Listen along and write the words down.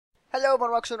Hello,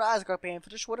 and welcome to Isengard playing for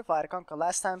the Fight to Conquer.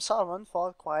 Last time Solomon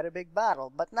fought quite a big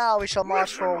battle, but now we shall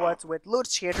march forward with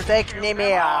Lutz here to take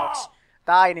Nimir out.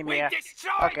 Die, Nimir.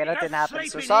 Okay, that didn't happen.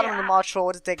 So Solomon will march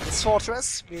forward to take this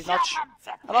fortress.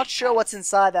 I'm not sure what's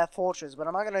inside that fortress, but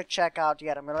I'm not gonna check out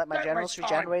yet. I'm gonna let my generals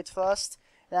regenerate first.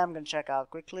 Then I'm gonna check out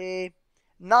quickly.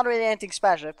 Not really anything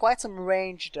special. I have quite some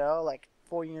range though, like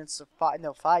 5 units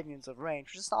of range,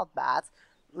 which is not bad.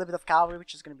 A little bit of cavalry,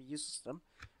 which is gonna be useless to them.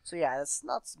 So yeah, that's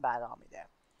not a bad army there.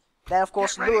 Then of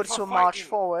course Lutz will march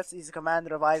forward. He's the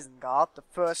commander of Isengard, the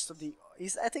first of the.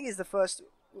 I think he's the first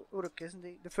Uruk, isn't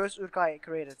he? The first Uruk I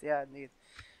created. Yeah, indeed.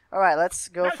 All right, let's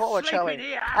go forward, shall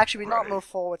we? Actually, we not move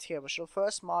forward here. We shall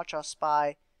first march our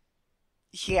spy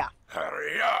here.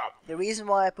 Hurry up! The reason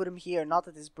why I put him here, not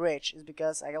at this bridge, is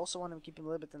because I also want him to keep a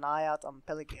little bit an eye out on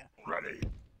Peligir. Ready.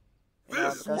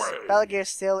 Because Peligir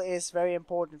still is very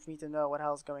important for me to know what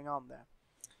hell's going on there.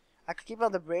 I could keep it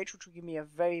on the bridge, which would give me a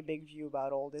very big view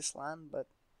about all this land, but,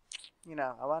 you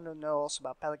know, I want to know also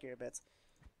about Peligir a bit.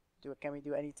 Can we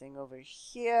do anything over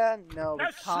here? No, we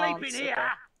can't. Okay.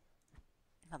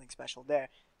 Nothing special there.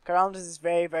 Caroundus is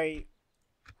very, very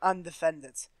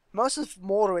undefended. Most of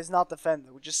Mordor is not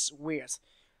defended, which is weird.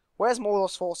 Where's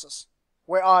Mordor's forces?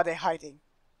 Where are they hiding?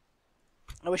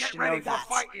 I wish to know that.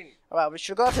 Alright, we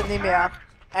should go to Nimir.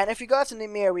 And if we go to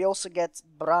Nimir, we also get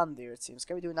Brandir, it seems.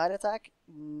 Can we do a night attack?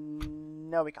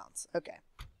 No, we can't. Okay.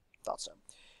 Thought so.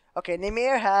 Okay,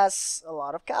 Nimir has a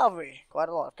lot of cavalry. Quite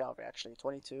a lot of cavalry, actually.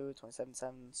 22, 27,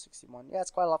 7, 61. Yeah,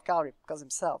 it's quite a lot of cavalry because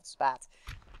himself. It's bad.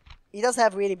 He doesn't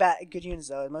have really good units,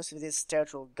 though. Most of it is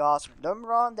territorial guards. Don't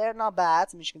run, they're not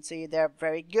bad. And as you can see, they're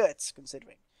very good,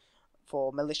 considering.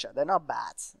 For militia, they're not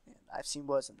bad. I've seen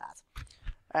worse than that.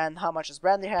 And how much does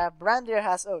Brandir have? Brandir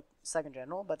has, second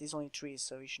general, but he's only 3,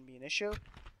 so he shouldn't be an issue.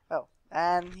 Oh,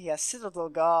 and he has Citadel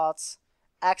Guards,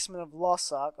 Axemen of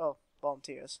Lossark,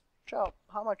 volunteers.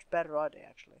 How much better are they,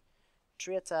 actually?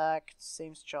 3 attack,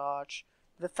 same charge.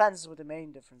 The defense is where the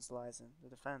main difference lies in, the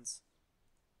defense.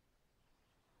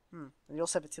 And you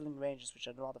also have Attilian Rangers, which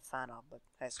I'm not a fan of, but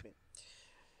has to be.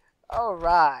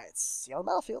 Alright, see you on the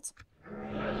battlefield.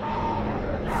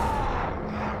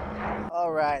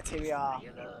 Alright, here we are.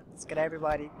 Let's get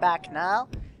everybody back now.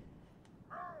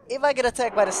 If I get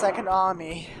attacked by the second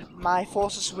army, my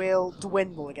forces will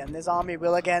dwindle again. This army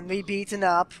will again be beaten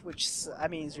up, which, I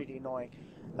mean, is really annoying.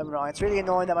 I'm wrong. It's really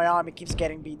annoying that my army keeps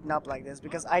getting beaten up like this,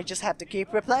 because I just have to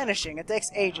keep replenishing. It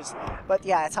takes ages. But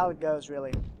yeah, it's how it goes,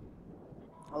 really.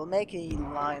 I'll make a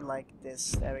line like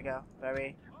this. There we go. There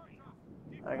we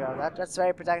go. That's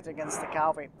very protected against the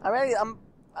cavalry.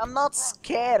 I'm not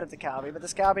scared of the cavalry, but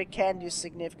this cavalry can do a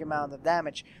significant amount of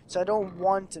damage. So I don't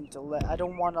want him to I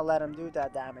don't want to let him do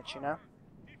that damage, you know?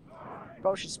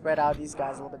 Probably should spread out these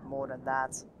guys a little bit more than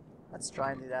that. Let's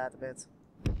try and do that a bit.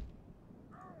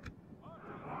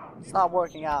 It's not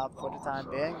working out for the time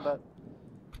being, but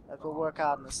that will work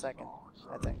out in a second,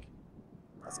 I think.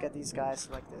 Let's get these guys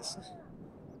like this.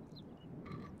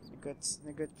 In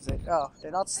a good position. Oh,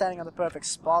 they're not standing on the perfect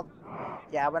spot.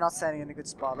 Yeah, we're not standing in a good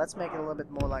spot. Let's make it a little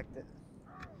bit more like this.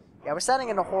 Yeah, we're standing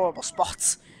in a horrible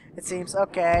spot. It seems.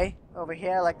 Okay, over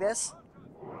here like this.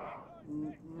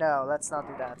 No, let's not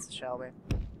do that, shall we?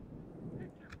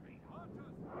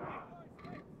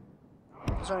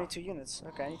 There's only 2 units.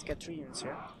 Okay, I need to get 3 units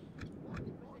here.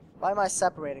 Why am I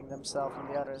separating themselves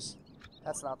from the others?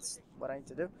 That's not what I need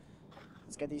to do.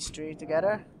 Let's get these 3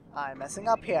 together. I'm messing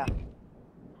up here.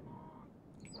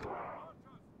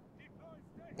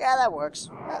 Yeah, that works.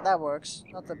 That works.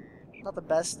 Not the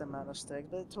best amount of stakes,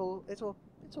 but it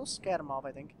will scare them off,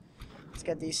 I think. Let's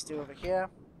get these 2 over here.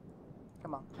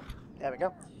 Come on. There we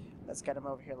go. Let's get them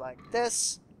over here like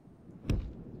this. A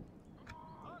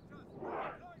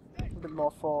little bit more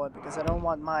forward because I don't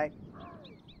want my.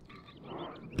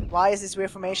 Why is this weird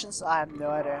formations? I have no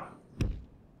idea.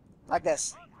 Like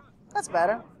this. That's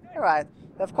better. Alright.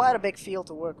 We have quite a big field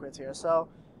to work with here, so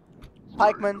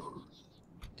pikemen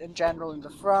in general in the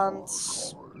front,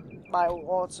 my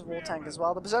Orcs of War tank as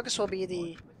well. The Berserkers will be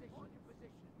the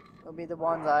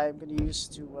ones I'm going to use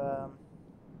to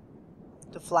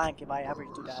flank if I ever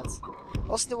do that.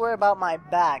 Also to worry about my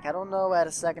back. I don't know where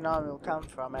the second army will come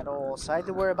from at all, so I have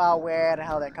to worry about where the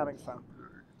hell they're coming from.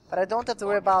 But I don't have to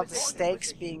worry about the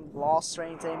stakes being lost or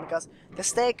anything, because the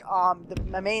stake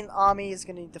my main army is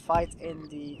going to need to fight in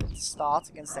the start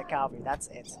against their cavalry. That's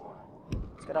it.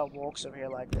 Let's get our walks over here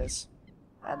like this.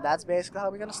 And that's basically how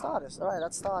we're gonna start this. Alright,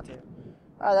 let's start here.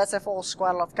 Alright, that's a full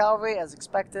squad of cavalry, as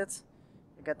expected.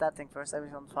 You get that thing first.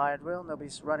 Everything's on fire at will.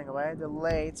 Nobody's running away.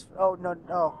 Delayed. Oh, no,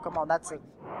 come on, that's it.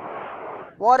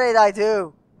 What did I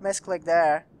do? Misclick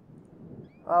there.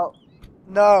 Well,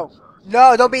 no.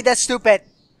 No, don't be that stupid.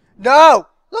 No!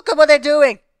 Look at what they're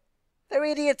doing! They're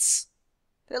idiots!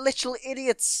 They're literal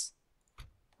idiots!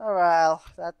 Oh well,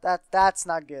 that's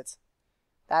not good.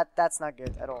 That's not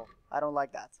good at all. I don't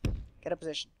like that. Get a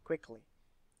position, quickly.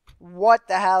 What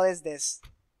the hell is this?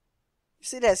 You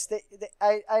see this?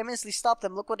 I immediately stopped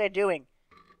them. Look what they're doing.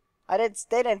 They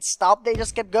didn't stop, they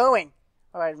just kept going.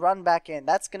 Alright, run back in.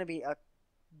 That's gonna be a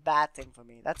bad thing for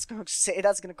me. That's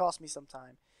gonna cost me some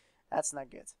time. That's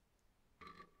not good.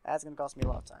 That's gonna cost me a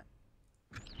lot of time.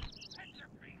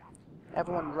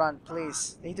 Everyone run,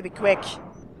 please. They need to be quick.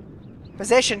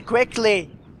 Position, quickly!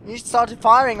 You need to start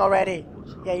firing already.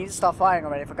 Yeah, you need to start firing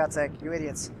already, for God's sake. You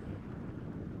idiots.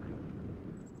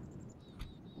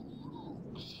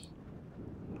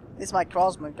 At least my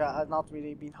crossbow has not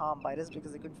really been harmed by this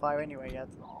because they couldn't fire anyway yet.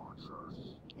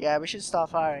 Yeah, we should start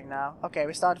firing now. Okay,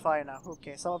 we start firing now.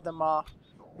 Okay, some of them are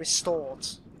restored.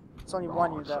 It's only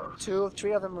one unit. 2,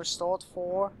 3 of them restored.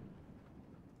 4.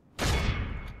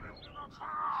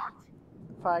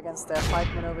 Fire against their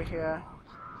pikemen over here.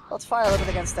 Let's fire a little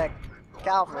bit against their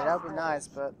cavalry. That would be nice,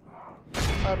 but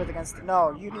a little bit against.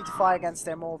 No, you need to fire against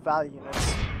their more value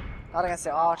units. Not against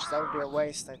their archers. That would be a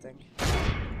waste, I think.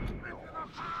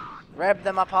 Rip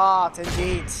them apart,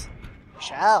 indeed.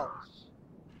 Shall.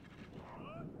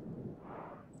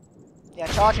 Yeah,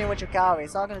 charging with your cavalry.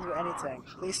 It's not going to do anything.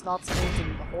 At least not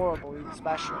anything horrible, really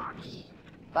special.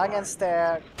 Fight against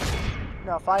their.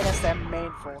 No, fight against their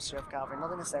main force here of cavalry,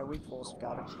 not against their weak force of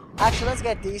cavalry. Actually, let's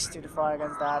get these two to fire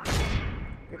against that.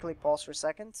 Quickly pause for a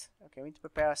second. Okay, we need to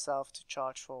prepare ourselves to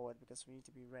charge forward because we need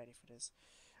to be ready for this.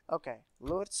 Okay,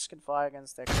 Lutz can fire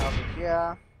against their cavalry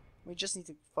here. We just need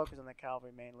to focus on the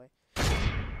cavalry mainly.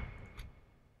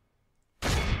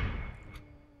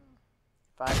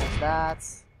 Fire against that.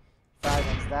 Fire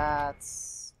against that.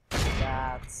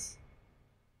 That.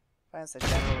 Fire against the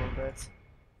general a little bit.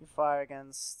 You fire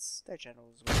against their general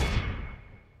as well.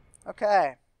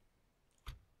 Okay.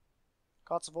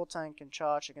 Gods of Wotan can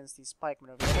charge against these pikemen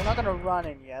over here. They're not gonna run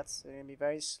in yet, so they're gonna be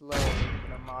very slowly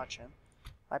gonna march in.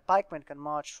 My pikemen can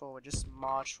march forward, just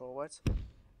march forward.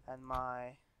 And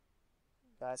my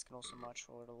guys can also march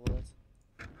forward a little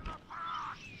bit.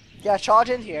 Yeah,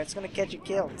 charge in here, it's gonna get you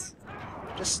killed.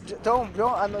 Just don't,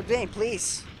 I'm not doing,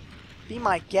 please. Be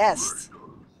my guest.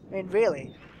 I mean,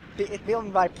 really. It will be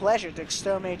my pleasure to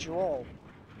exterminate you all.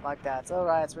 Like that.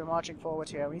 Alright, so we're marching forward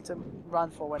here. We need to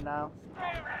run forward now.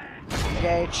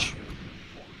 Engage.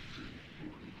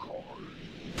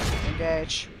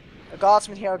 Engage. The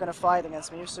guardsmen here are gonna fight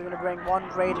against me, so we're gonna bring one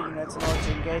raider unit in order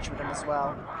to engage with them as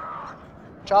well.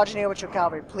 Charging here with your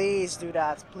cavalry. Please do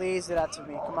that. Please do that to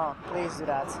me. Come on. Please do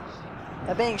that.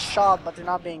 They're being shot, but they're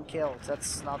not being killed.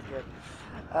 That's not good.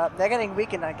 They're getting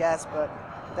weakened, I guess, but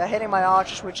they're hitting my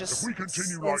archers, which is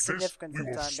insignificant for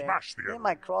the time being. Hitting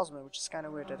my crossbow, which is kind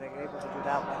of weird that they're able to do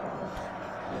that one.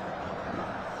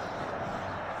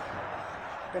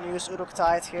 I'm gonna use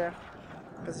Uruk-tide here,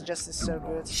 because it just is so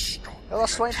good. They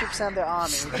lost 23% of their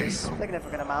army, which is a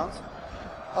significant amount.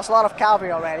 Lost a lot of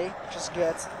cavalry already, which is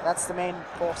good. That's the main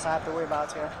force I have to worry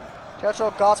about here. The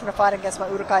actual guardsmen are fighting against my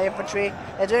Uruk-hai infantry.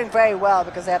 They're doing very well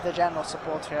because they have the general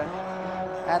support here.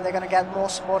 And they're gonna get more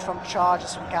support from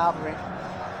charges from cavalry.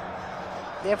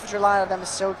 The infantry line of them is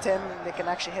so thin, they can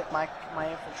actually hit my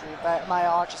infantry,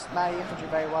 my infantry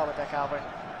very well with their cavalry.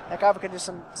 Their cavalry can do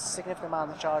some significant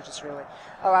amount of charges, really.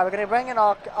 Alright, we're gonna bring in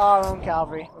our own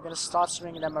cavalry. We're gonna start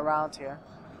swinging them around here.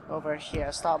 Over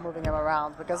here, start moving them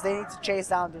around, because they need to chase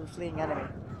down the fleeing enemy.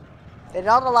 They're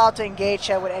not allowed to engage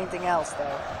here with anything else,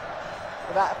 though.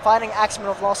 Without fighting Axemen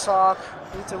of Lost Ark,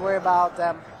 we need to worry about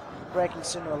them breaking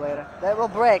sooner or later. They will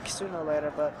break sooner or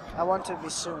later, but I want to be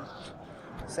soon,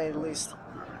 to say the least.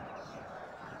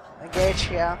 Engage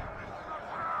here.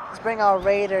 Let's bring our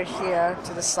raider here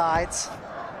to the sides.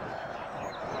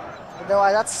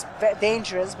 Although that's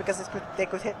dangerous because they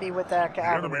could hit me with their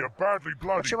cavalry. The enemy are badly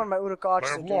bloody. I'm sure what my Uruk archers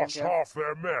They are have doing lost here. half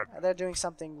their men. They're doing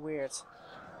something weird.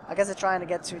 I guess they're trying to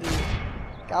get to the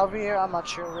cavalry here. I'm not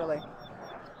sure really.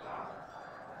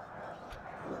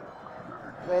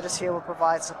 Raiders here will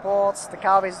provide support. The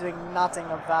cavalry is doing nothing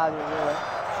of value really.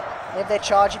 If they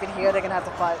charge even here, they're gonna have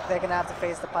to fight. They're gonna have to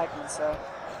face the pikemen. So,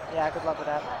 yeah, good luck with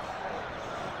that.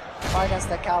 Fight against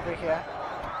their cavalry here.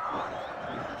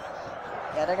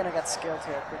 Yeah, they're gonna get skilled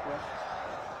here quickly.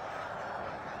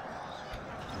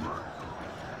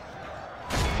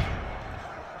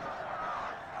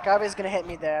 Cavalry's gonna hit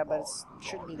me there, but it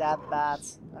shouldn't be that bad,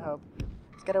 I hope.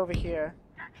 Let's get over here.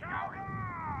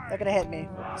 They're gonna hit me.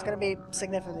 It's gonna be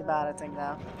significantly bad, I think,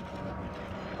 now.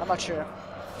 I'm not sure.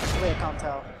 I really can't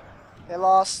tell. They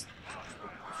lost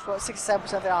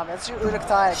 67% of their army. Let's do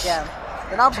Uruk-tide again.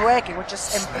 They're not breaking, which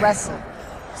is impressive,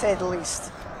 to say the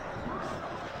least.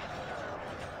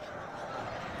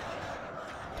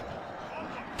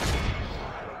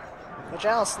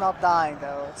 general's not dying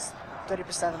though. It's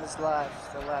 30% of his life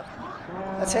still left.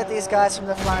 Let's hit these guys from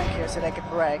the flank here so they can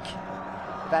break.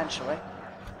 Eventually.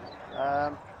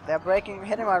 They're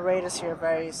hitting my raiders here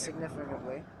very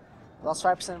significantly. Lost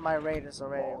 5% of my raiders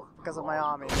already because of my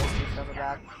army, basically because of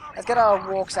that. Let's get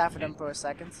our walks after them for a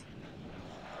second.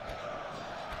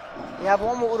 We have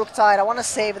one more Uruk tide. I want to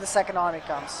save if the second army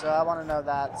comes, so I want to know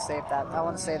that. Save that. I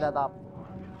want to save that up.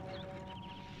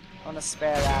 I want to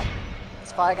spare that.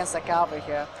 Let's fight against the cavalry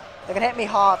here. They can hit me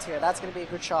hard here. That's going to be a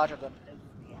good charge of them.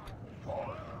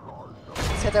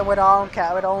 Let's hit them with our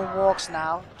own walks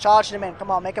now. Charge them in. Come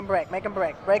on, make them break. Make them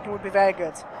break. Breaking would be very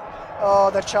good.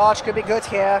 Oh, the charge could be good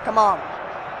here. Come on.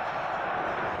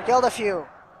 We killed a few.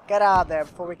 Get out there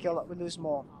before we lose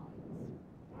more.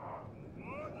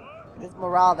 It's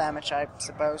morale damage, I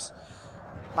suppose.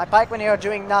 My pikemen here are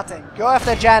doing nothing. Go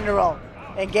after General.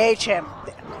 Engage him.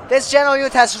 This General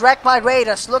unit has wrecked my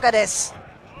raiders. Look at this.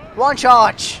 One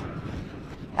charge.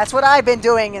 That's what I've been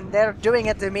doing, and they're doing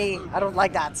it to me. I don't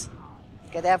like that.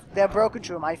 Okay, they're broken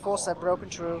through. My forces have broken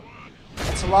through.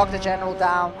 Let's lock the General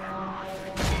down.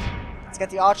 Let's get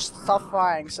the archers to stop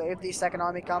firing, so if the second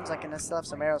army comes, I can still have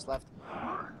some arrows left.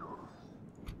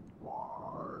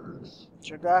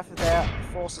 Should go after their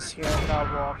forces here with our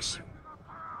walks.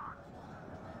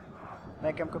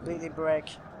 Make them completely break.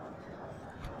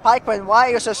 Pikemen, why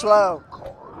are you so slow?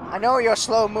 I know you're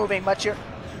slow moving, but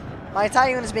my entire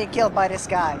unit is being killed by this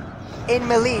guy. In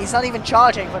melee, he's not even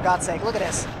charging, for God's sake. Look at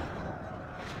this.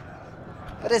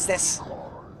 What is this?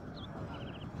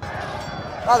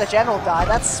 Oh, the general died.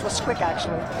 That was quick,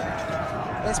 actually.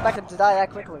 I didn't expect him to die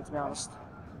that quickly, to be honest.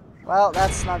 Well,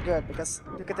 that's not good, because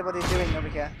look at what they're doing over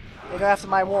here. They go after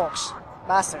my walks.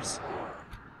 Bastards.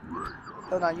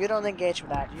 No, you don't engage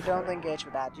with that. You don't engage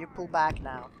with that. You pull back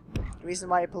now. The reason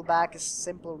why you pull back is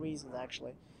simple reasons,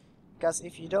 actually. Because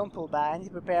if you don't pull back, and you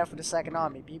prepare for the second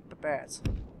army, be prepared.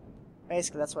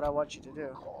 Basically, that's what I want you to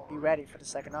do. Be ready for the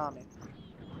second army.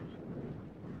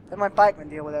 Let my pikemen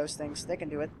deal with those things. They can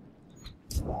do it.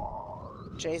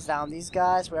 Chase down these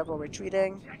guys wherever we're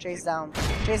retreating. Chase down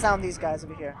these guys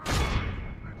over here.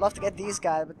 Love to get these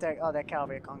guys, but their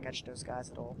cavalry can't catch those guys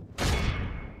at all.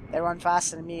 They run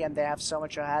faster than me, and they have so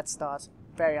much of a head start.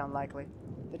 Very unlikely.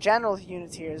 The general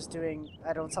unit here is doing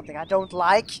something I don't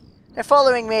like. They're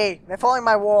following me. They're following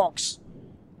my walks.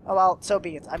 Oh well, so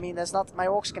be it. I mean, my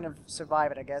walks can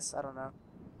survive it, I guess. I don't know.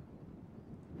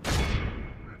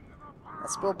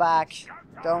 Let's pull back.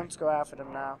 Don't go after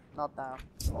them now. Not now.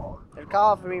 Their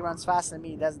cavalry runs faster than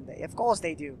me, doesn't they? Of course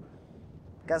they do.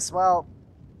 Because, well,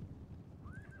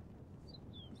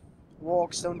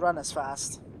 walks don't run as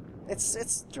fast.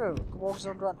 It's true. Walks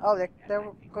don't run. Oh, they're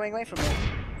going away from me.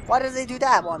 Why did they do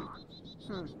that one?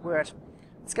 Weird.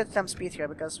 Let's get some speed here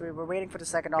because we were waiting for the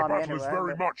second army anyway. The battle is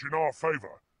very much in our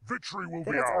favor. Victory will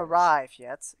be ours. It didn't arrive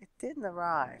yet. It didn't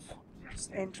arrive. It's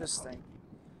interesting.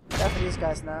 Go for these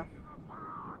guys now.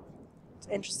 It's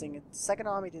interesting. The second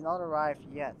army did not arrive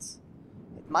yet.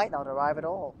 It might not arrive at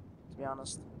all, to be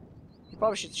honest. You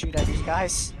probably should shoot at these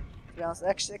guys, to be honest.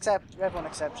 Except everyone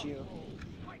except you.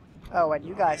 Oh, and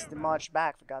you guys to march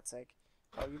back, for God's sake.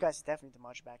 Oh, you guys definitely to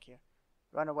march back here.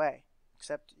 Run away.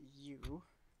 Except you.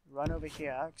 Run over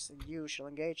here, and you shall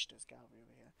engage this cavalry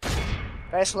over here.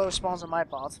 Very slow response on my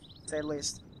part, to say the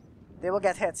least. They will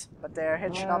get hit, but their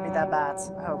hit should not be that bad,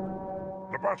 I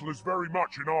hope. The battle is very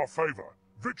much in our favor.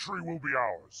 Victory will be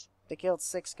ours. They killed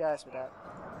 6 guys with that.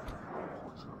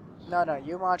 No,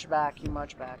 you march back,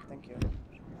 thank you.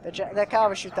 The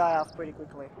cavalry should die off pretty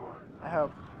quickly, I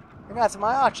hope. They're gonna have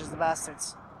my archers, the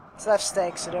bastards. Still have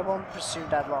stakes, so they won't pursue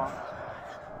that long.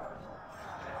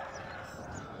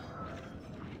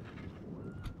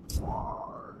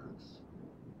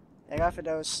 They go for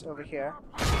those over here.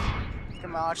 The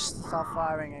march stop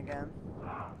firing again.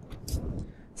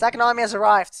 Second army has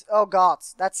arrived. Oh god,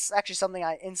 that's actually something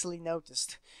I instantly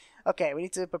noticed. Okay, we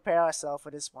need to prepare ourselves for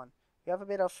this one. We have a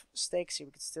bit of stakes here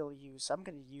we could still use. So I'm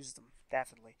gonna use them,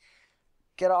 definitely.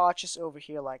 Get our archers over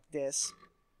here like this.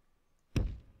 Get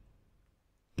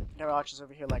our archers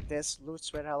over here like this.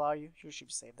 Lutz, where the hell are you? You should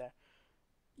be safe there.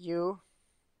 You.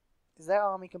 Is their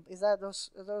army is that those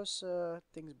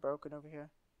things broken over here?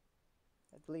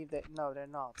 I believe no, they're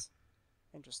not.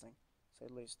 Interesting, to say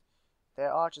the least.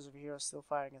 Their archers over here are still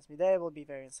firing against me. They will be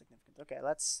very insignificant. Okay,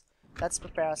 let's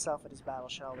prepare ourselves for this battle,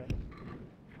 shall we?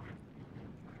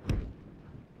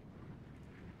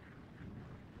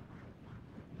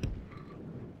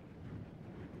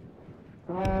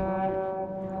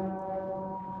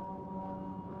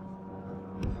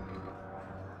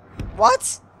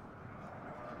 What?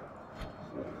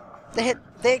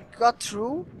 They got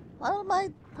through? My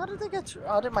How did they get through?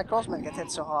 How did my crossmen get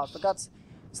hit so hard? For God's...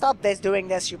 Stop doing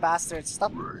this, you bastards.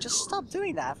 Just stop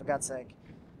doing that, for God's sake.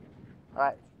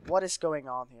 Alright, what is going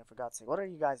on here, for God's sake? What are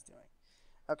you guys doing?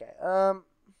 Okay,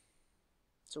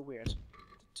 so weird.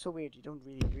 So weird, you don't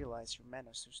really realize your men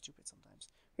are so stupid sometimes.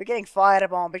 We're getting fired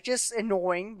upon, which is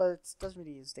annoying, but it doesn't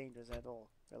really is dangerous at all,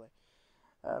 really.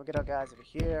 We get our guys over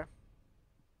here.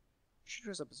 Should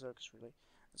dress up berserkers, really,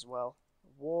 as well.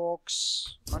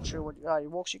 Walks. Not sure what.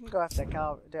 Walks. You can go after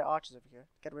their archers over here.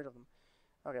 Get rid of them.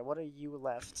 Okay, what are you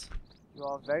left? You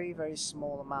are a very, very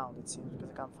small amount, it seems, because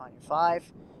I can't find you.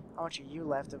 5. How much are you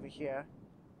left over here?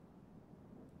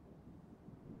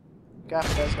 Go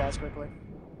after those guys quickly.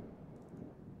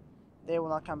 They will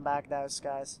not come back, those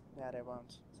guys. Yeah, they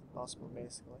won't. It's impossible,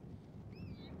 basically.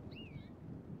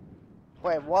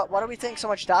 Wait, what are we taking so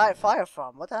much fire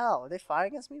from? What the hell? Are they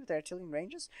firing against me with their artillery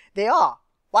ranges? They are!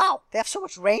 Wow, they have so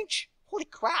much range! Holy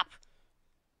crap!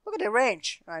 Look at their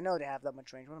range! I know they have that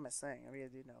much range. What am I saying? I really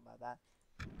do know about that.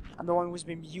 I'm the one who's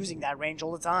been using that range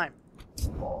all the time.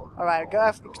 Alright,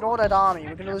 ignore that army.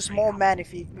 We're gonna lose more men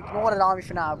if we ignore that army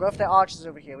for now. Go after their archers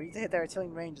over here. We need to hit their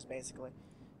artillery ranges, basically.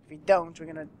 If we don't, we're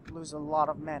gonna lose a lot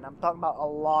of men. I'm talking about a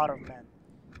lot of men.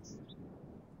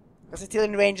 Because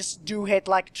artillery ranges do hit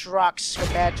like trucks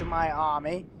compared to my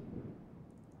army.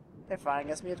 They're firing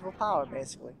against me at full power,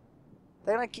 basically.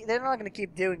 They're not gonna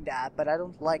keep doing that, but I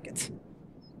don't like it.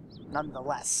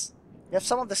 Nonetheless, we have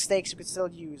some of the stakes we could still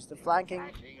use. The flanking,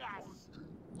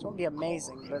 it won't be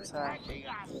amazing, but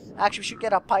actually we should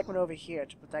get our pikemen over here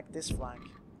to protect this flank.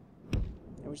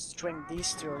 And we just string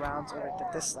these two around to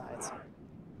this side.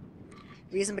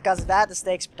 Reason because of that, the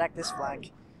stakes protect this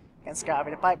flank. Against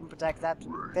Cavalry, the pikemen protect that.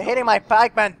 They're hitting my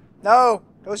pikemen! No!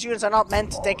 Those units are not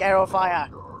meant to take arrow fire!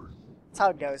 That's how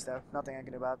it goes, though. Nothing I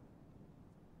can do about it.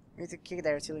 We need to kick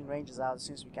their artillery ranges out as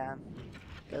soon as we can.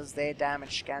 Because their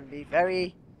damage can be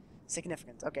very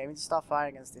significant. Okay, we need to stop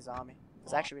firing against this army.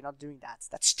 Because actually we're not doing that.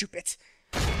 That's stupid!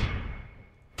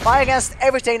 Fire against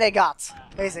everything they got!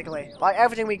 Basically. Fire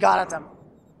everything we got at them.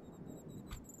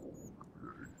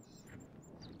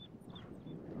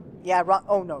 Yeah, run.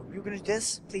 Oh no, you're gonna do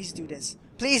this? Please do this.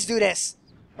 Please do this!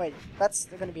 Wait, that's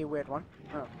gonna be a weird one.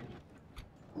 Oh.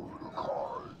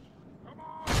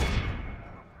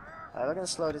 We're gonna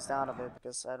slow this down a bit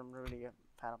because I'm really a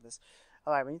fan of this.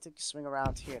 Alright, we need to swing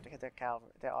around here to hit their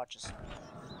cavalry, their archers.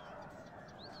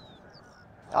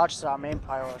 The archers are our main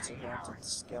priority here to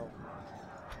skill.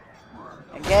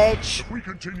 Engage! If we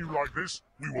continue like this,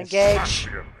 we will engage!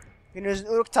 We're gonna use an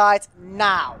Uruk-tide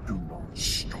now!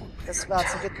 That's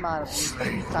a good amount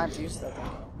of time to use that thing.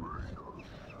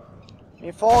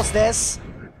 Reinforce this.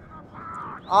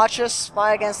 Archers,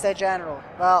 fire against their general.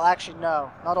 Well, actually,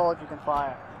 no. Not all of you can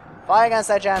fire. Fire against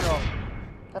their general.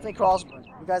 Definitely crossbow.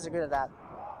 You guys are good at that.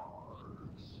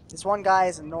 This one guy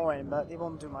is annoying, but he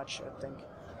won't do much, I think.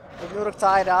 With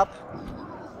Uruk-tide up.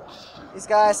 These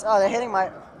guys, oh, they're hitting my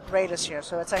raiders here,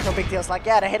 so it's like no big deal. It's like,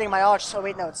 yeah, they're hitting my archers. Oh,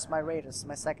 wait, no, it's my raiders.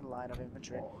 My second line of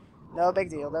infantry. No big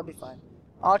deal, they'll be fine.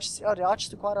 Archers, oh, the archers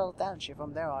do quite a lot of damage here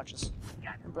from their archers.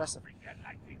 Impressive.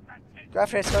 Go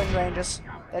after his going ranges.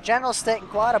 Their general's taking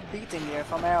quite a beating here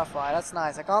from arrow fire. That's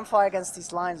nice. I can't fire against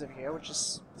these lines over here, which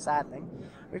is saddening.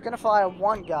 We're gonna fire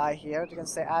one guy here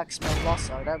against their axeman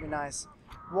Losso. That'd be nice.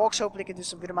 Walks hopefully can do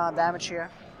some good amount of damage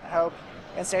here. I hope.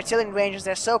 Against their artillery ranges,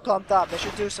 they're so clumped up. They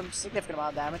should do some significant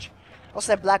amount of damage. Also,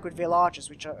 their Blackwood Vale archers,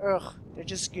 which are they're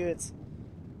just good.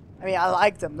 I mean, I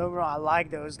like them. Don't get me wrong, I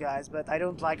like those guys, but I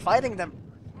don't like fighting them.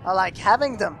 I like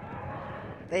having them.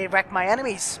 They wreck my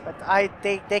enemies, but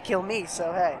they kill me,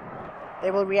 so hey. They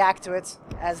will react to it,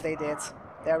 as they did.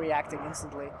 They're reacting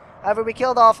instantly. However, we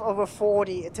killed off over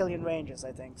 40 Italian rangers,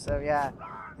 I think, so yeah.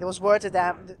 It was worth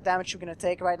the damage you're gonna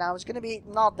take right now. It's gonna be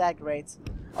not that great.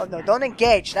 Oh no, don't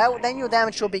engage. Then your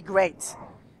damage will be great.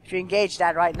 If you engage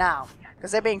that right now.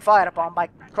 Because they're being fired upon by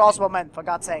crossbowmen, for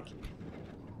God's sake.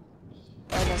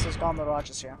 I guess there's gone the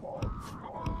Rogers here.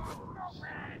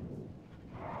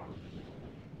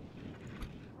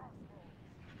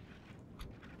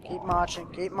 Keep marching,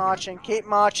 keep marching, keep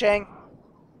marching.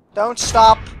 Don't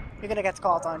stop. You're gonna get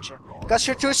caught, aren't you? Because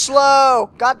you're too slow.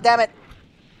 God damn it.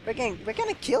 We're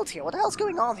getting killed here. What the hell's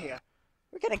going on here?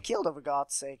 We're getting killed, over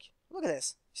God's sake. Look at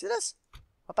this. You see this?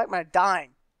 My pikemen are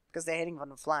dying. Because they're hitting from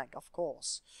the flank, of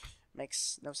course.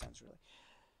 Makes no sense, really.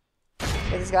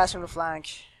 Get these guys from the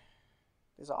flank.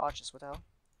 These are archers, what the hell?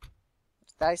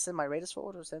 Did I send my raiders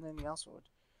forward or send anything else forward?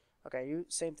 Okay, you,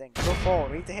 same thing. Go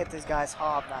forward. We need to hit these guys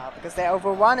hard now because they're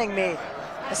overrunning me.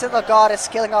 The Citadel Guard is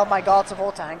killing off my Gods of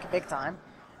War tank, big time.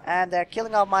 And they're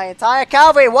killing off my entire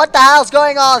cavalry. What the hell's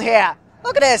going on here?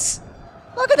 Look at this.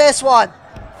 Look at this one.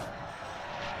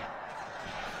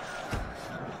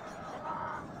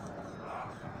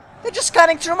 They're just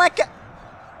cutting through my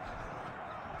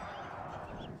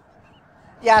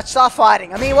Yeah, stop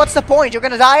fighting. I mean, what's the point? You're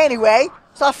gonna die anyway.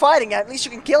 Stop fighting. At least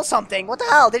you can kill something. What the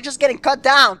hell? They're just getting cut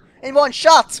down in one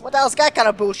shot. What the hell is that kind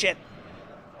of bullshit?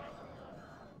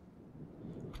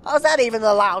 How's that even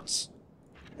allowed?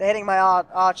 They're hitting my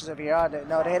archers over here, aren't they?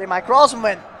 No, they're hitting my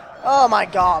crossbowmen. Oh my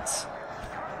god.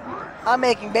 I'm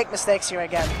making big mistakes here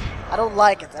again. I don't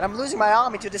like it. And I'm losing my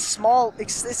army to this small,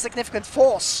 insignificant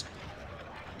force.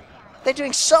 They're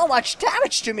doing so much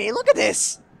damage to me. Look at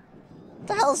this. What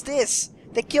the hell is this?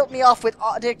 They killed me off with...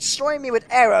 they're destroying me with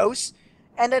arrows.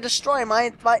 And they're destroying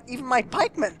even my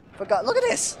pikemen. For God, look at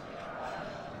this.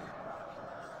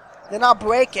 They're not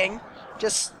breaking.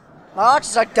 Just... my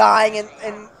archers are dying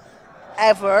in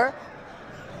ever.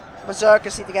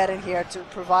 Berserkers need to get in here to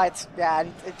provide... yeah,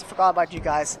 I forgot about you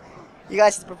guys. You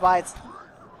guys need to provide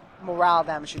morale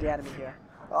damage to the enemy here.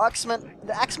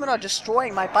 The Axemen are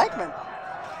destroying my pikemen.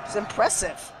 It's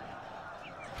impressive.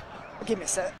 Give me a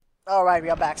sec. Alright, we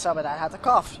are back. Sorry about that. I had to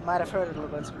cough. You might have heard it a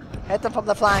little bit. Hit them from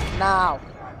the flank now.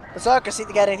 Berserkers need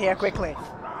to get in here quickly.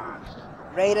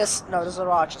 Raiders. No, those are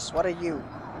archers. What are you?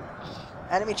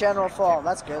 Enemy general fall.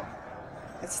 That's good.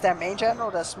 It's their main general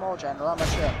or their small general? I'm not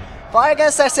sure. Fire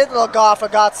against their Citadel Guard, for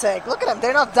God's sake. Look at them.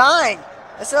 They're not dying.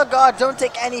 The Citadel Guard don't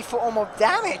take any form of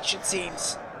damage, it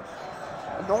seems.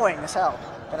 Annoying as hell.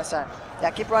 Gonna say.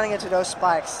 Yeah, keep running into those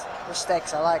spikes. Those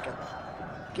stakes. I like it.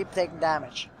 Keep taking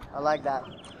damage. I like that.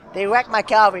 They wrecked my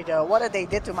cavalry though. What did they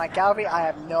did to my cavalry? I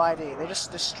have no idea. They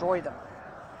just destroyed them.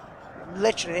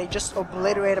 Literally, they just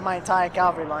obliterated my entire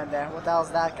cavalry line there. What the hell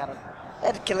is that kind of...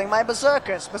 they're killing my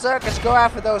berserkers. Berserkers, go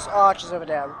after those archers over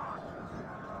there.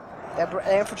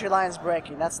 The infantry line is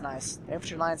breaking. That's nice. The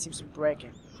infantry line seems to be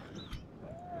breaking.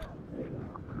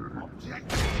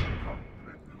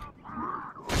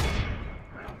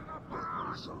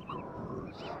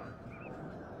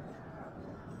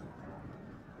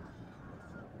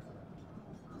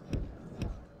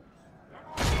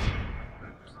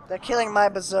 They're killing my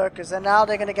berserkers, and now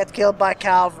they're gonna get killed by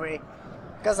cavalry.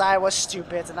 Because I was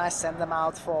stupid and I sent them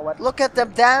out forward. Look at the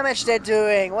damage they're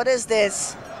doing. What is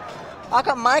this? How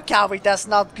come my cavalry does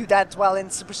not do that well in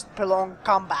super prolonged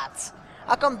combat?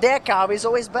 How come their cavalry is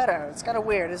always better? It's kind of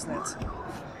weird, isn't it?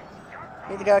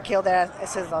 Need to go kill their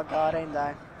Citadel Guard, ain't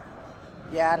I?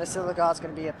 Yeah, the Citadel Guard's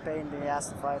gonna be a pain in the ass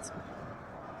to fight.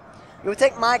 You would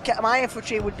think my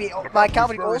infantry would be... my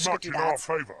cavalry also could do that.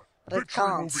 But it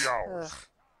can't.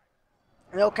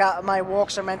 No, my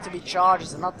walks are meant to be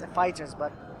chargers and not the fighters,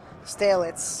 but still,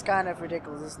 it's kind of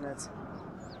ridiculous, isn't it?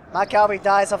 My cavalry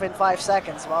dies off in 5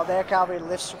 seconds, while their cavalry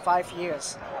lives for 5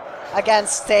 years.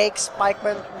 Against stakes,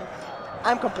 pikemen.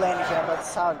 I'm complaining here, but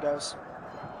that's how it goes.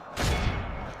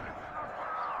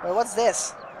 Wait, what's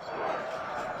this?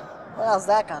 What else is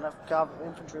that kind of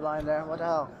infantry line there? What the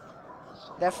hell?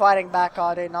 They're fighting back,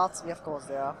 are they not? Yeah, of course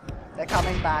they are. They're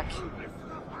coming back.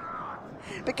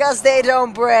 Because they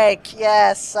don't break.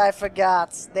 Yes, I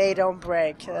forgot. They don't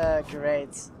break.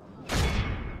 Great.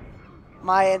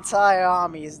 My entire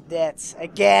army is dead.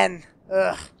 Again.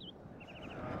 Ugh.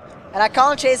 And I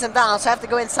can't chase them down, so I have to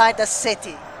go inside the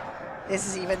city. This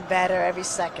is even better every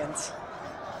second.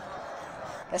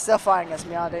 They're still firing against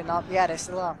me, are they not? Yeah, they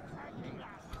still are.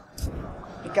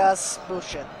 Because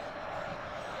bullshit.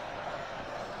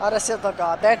 Oh, the Citadel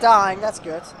Guard. They're dying. That's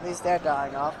good. At least they're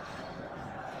dying off.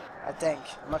 I think.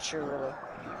 I'm not sure really.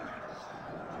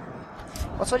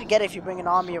 What's what you get if you bring an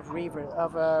army of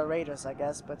raiders, I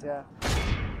guess, but yeah.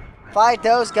 Fight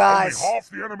those guys! Only half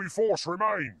the enemy force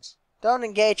remains! Don't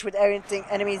engage with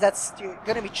enemies that's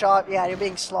gonna be charged. Yeah, you're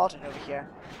being slaughtered over here.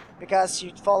 Because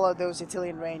you follow those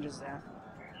Italian rangers there.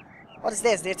 What is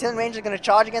this? The Italian rangers are gonna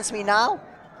charge against me now?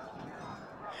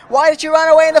 Why did you run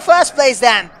away in the first place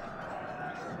then?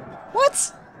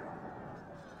 What?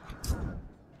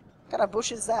 What kind of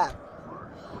bush is that?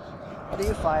 What are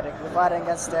you fighting? You're fighting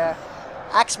against the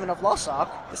Axemen of Lossark?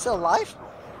 They're still alive?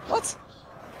 What?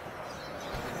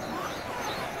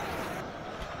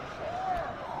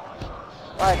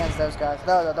 Fight against those guys.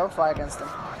 No, don't fight against them.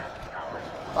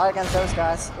 Fight against those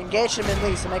guys. Engage them in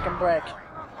least and make them break.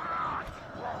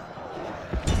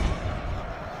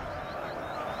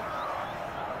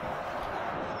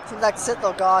 Seems like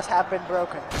Citadel Guards have been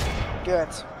broken. Good.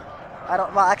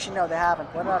 Well, actually, no, they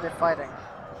haven't. What are they fighting?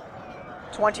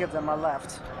 20 of them are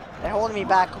left. They're holding me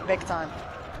back big time.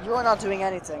 You are not doing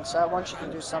anything, so I want you to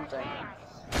do something.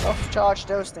 Go charge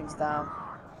those things down.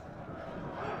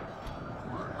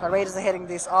 The raiders are hitting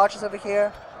these archers over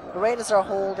here. The raiders are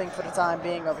holding for the time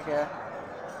being over here.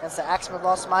 Against the Axemen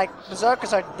lost. My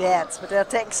berserkers are dead, but they're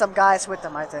taking some guys with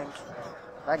them, I think.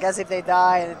 I guess if they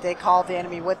die and if they call the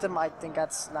enemy with them, I think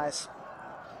that's nice.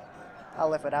 I'll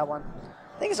live with that one.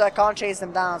 Thing is, I can't chase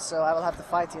them down, so I will have to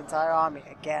fight the entire army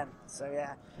again. So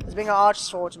yeah, let's bring an arch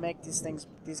sword to make these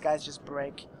guys just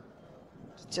break.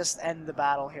 Just end the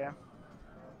battle here.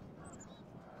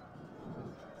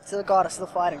 Still God is still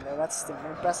fighting though. That's the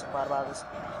impressive part about this.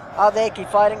 How they keep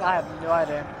fighting, I have no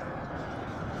idea.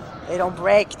 They don't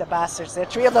break, the bastards. There are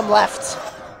 3 of them left.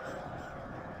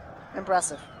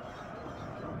 Impressive.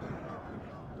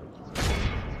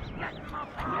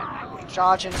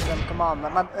 Charge into them, come on.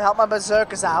 Help my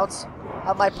berserkers out.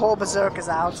 Help my poor berserkers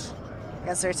out.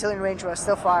 Against the artillery range who are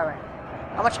still firing.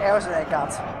 How much arrows do they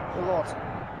got? Good lord.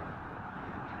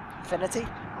 Infinity?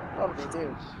 Probably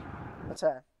do. But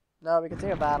no, we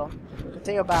continue battle.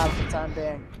 Continue battle for the time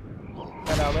being.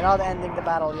 But no, we're not ending the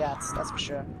battle yet, that's for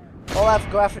sure. All I have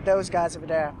to go after those guys over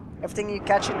there. Everything you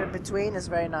catch in between is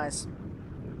very nice.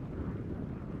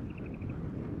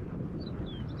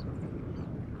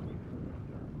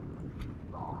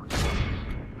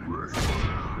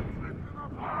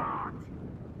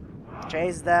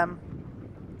 Chase them.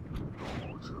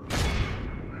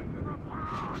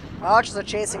 My archers are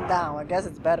chasing down. I guess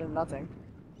it's better than nothing.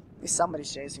 At least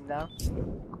somebody's chasing down.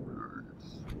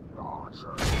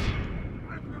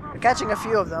 We're catching a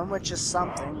few of them, which is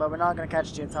something, but we're not going to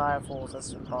catch the entire force.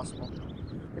 That's impossible.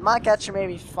 We might catch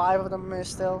maybe 5 of them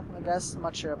still, I guess. I'm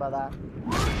not sure about that.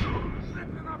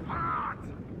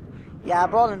 Yeah, I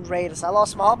brought in raiders. I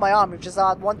lost half my army, which is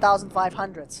at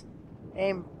 1,500.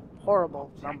 Aim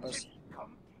horrible numbers.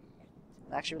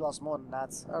 Actually, we lost more than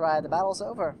that. Alright, the battle's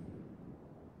over.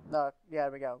 No, yeah,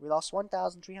 there we go. We lost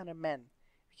 1,300 men.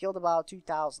 We killed about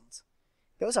 2,000.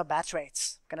 Those are bad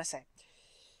traits, what can I say?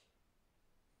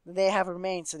 They have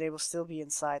remained, so they will still be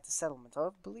inside the settlement. I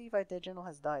believe their general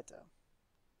has died, though.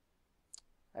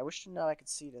 I wish to know I could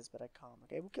see this, but I can't.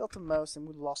 Okay, we killed the most and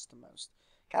we lost the most.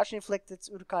 Casualty inflicted,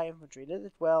 Uruk-hai infantry did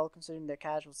it well, considering their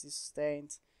casualties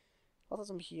sustained. A lot of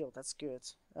them healed, that's good.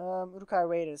 Uruk-hai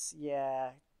raiders,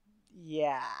 yeah.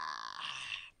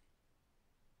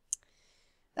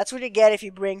 That's what you get if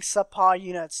you bring subpar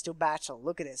units to battle.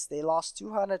 Look at this. They lost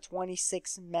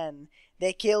 226 men.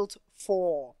 They killed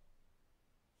 4.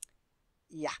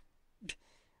 Yeah.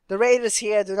 The raiders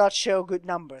here do not show good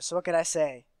numbers. So what can I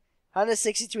say?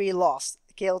 163 lost.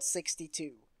 Killed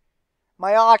 62.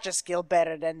 My archers killed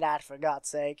better than that, for God's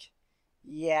sake.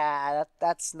 Yeah,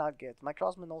 that's not good. My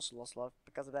crossmen also lost a lot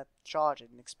because of that charge I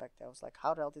didn't expect. I was like,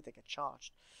 how the hell did they get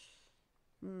charged?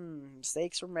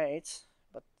 Mistakes were made.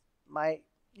 But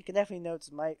you can definitely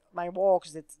notice my walk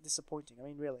is disappointing. I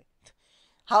mean, really.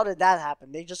 How did that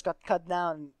happen? They just got cut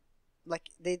down. Like,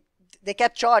 they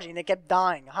kept charging. They kept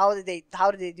dying. How did they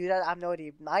do that? I have no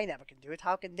idea. I never can do it.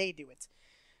 How can they do it?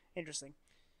 Interesting.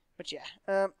 But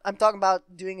yeah, I'm talking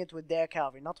about doing it with their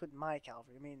cavalry, not with my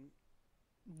cavalry. I mean,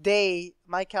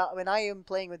 when I am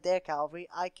playing with their cavalry,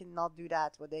 I cannot do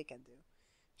that what they can do,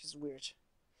 which is weird.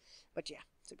 But yeah,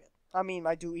 it's a bit. I mean,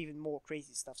 I do even more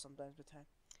crazy stuff sometimes with them.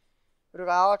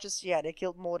 Uruk-hai archers, yeah, they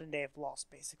killed more than they have lost,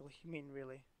 basically. I mean,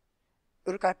 really.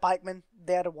 Uruk-hai pikemen,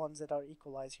 they're the ones that are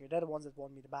equalized here. They're the ones that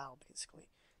won me the battle, basically.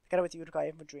 Together with the Uruk-hai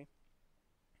infantry.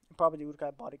 And probably the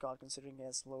Uruk-hai bodyguard, considering he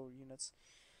has lower units.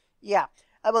 Yeah,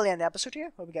 I will end the episode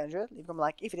here. Hope you guys enjoyed. Leave a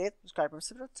like if you did. Subscribe and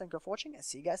subscribe. Thank you for watching, and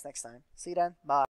see you guys next time. See you then. Bye.